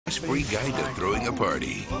free guide to throwing a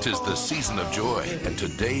party. 'Tis the season of joy, and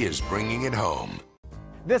today is bringing it home.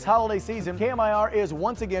 This holiday season, KMIR is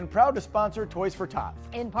once again proud to sponsor Toys for Tots.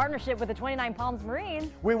 In partnership with the 29 Palms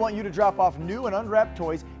Marines, we want you to drop off new and unwrapped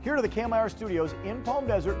toys here to the KMIR studios in Palm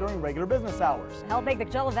Desert during regular business hours. Help make the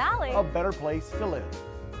Coachella Valley a better place to live.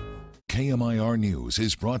 KMIR News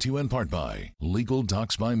is brought to you in part by Legal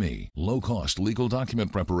Docs by Me. Low-cost legal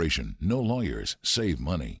document preparation. No lawyers. Save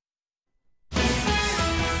money.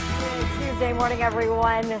 Tuesday morning,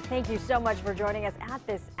 everyone. Thank you so much for joining us at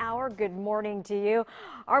this hour. Good morning to you.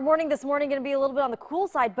 Our morning this morning going to be a little bit on the cool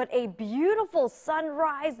side, but a beautiful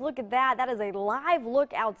sunrise. Look at that. That is a live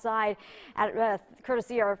look outside at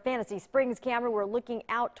courtesy our Fantasy Springs camera. We're looking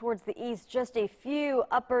out towards the east. Just a few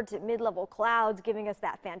upper to mid-level clouds giving us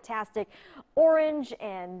that fantastic orange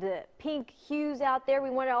and pink hues out there. We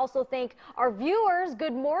want to also thank our viewers.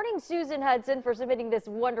 Good morning, Susan Hudson, for submitting this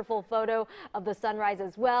wonderful photo of the sunrise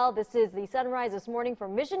as well. This is the sunrise this morning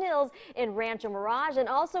from Mission Hills in Rancho Mirage. And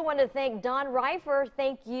also want to thank Don Reifer.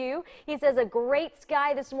 Thank you. He says a great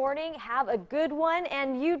sky this morning. Have a good one.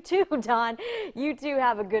 And you too, Don. You too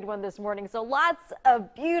have a good one this morning. So lots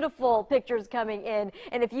of beautiful pictures coming in.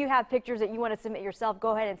 And if you have pictures that you want to submit yourself,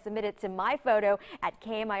 go ahead and submit it to my photo at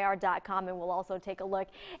KMIR.com, and we'll also take a look.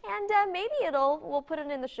 And maybe we'll put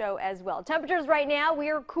it in the show as well. Temperatures right now, we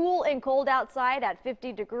are cool and cold outside at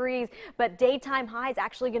 50 degrees, but daytime highs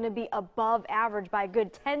actually going to be above average by a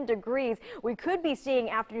good 10 degrees. We could be seeing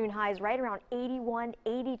afternoon highs right around 81,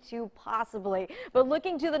 82 possibly. But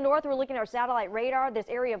looking to the north, we're looking at our satellite radar. This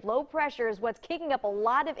area of low pressure is what's kicking up a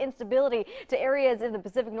lot of instability to areas in the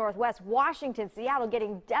Pacific Northwest. Washington, Seattle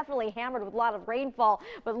getting definitely hammered with a lot of rainfall.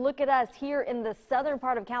 But look at us here in the southern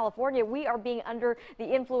part of California. We are being under the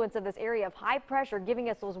influence of this area of high pressure, giving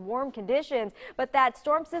us those warm conditions. But that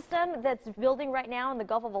storm system that's building right now in the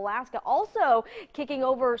Gulf of Alaska also kicking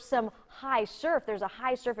over some high surf. There's a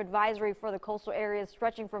high surf advisory for the coastal areas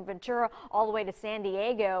stretching from Ventura all the way to San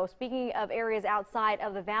Diego. Speaking of areas outside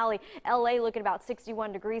of the valley, LA looking about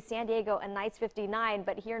 61 degrees, San Diego a nice 59,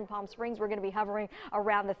 but here in Palm Springs we're going to be hovering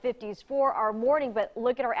around the 50s for our morning. But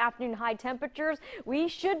look at our afternoon high temperatures. We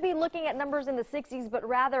should be looking at numbers in the 60s, but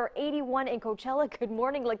rather 81 in Coachella. Good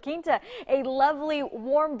morning, La Quinta. A lovely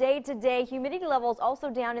warm day today. Humidity levels also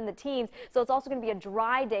down in the teens, so it's also going to be a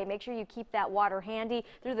dry day. Make sure you keep that water handy.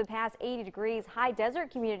 Through the past 80 degrees. High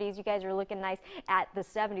desert communities, you guys are looking nice at the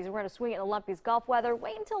 70s. We're going to swing it in the Lumpies Gulf weather.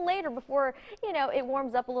 Wait until later before, it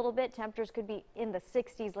warms up a little bit. Temperatures could be in the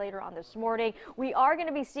 60s later on this morning. We are going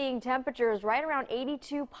to be seeing temperatures right around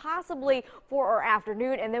 82 possibly for our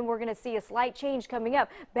afternoon, and then we're going to see a slight change coming up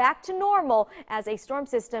back to normal as a storm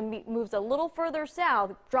system moves a little further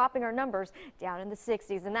south, dropping our numbers down in the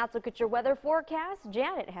 60s. And that's a look at your weather forecast.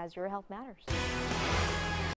 Janet has your Health Matters.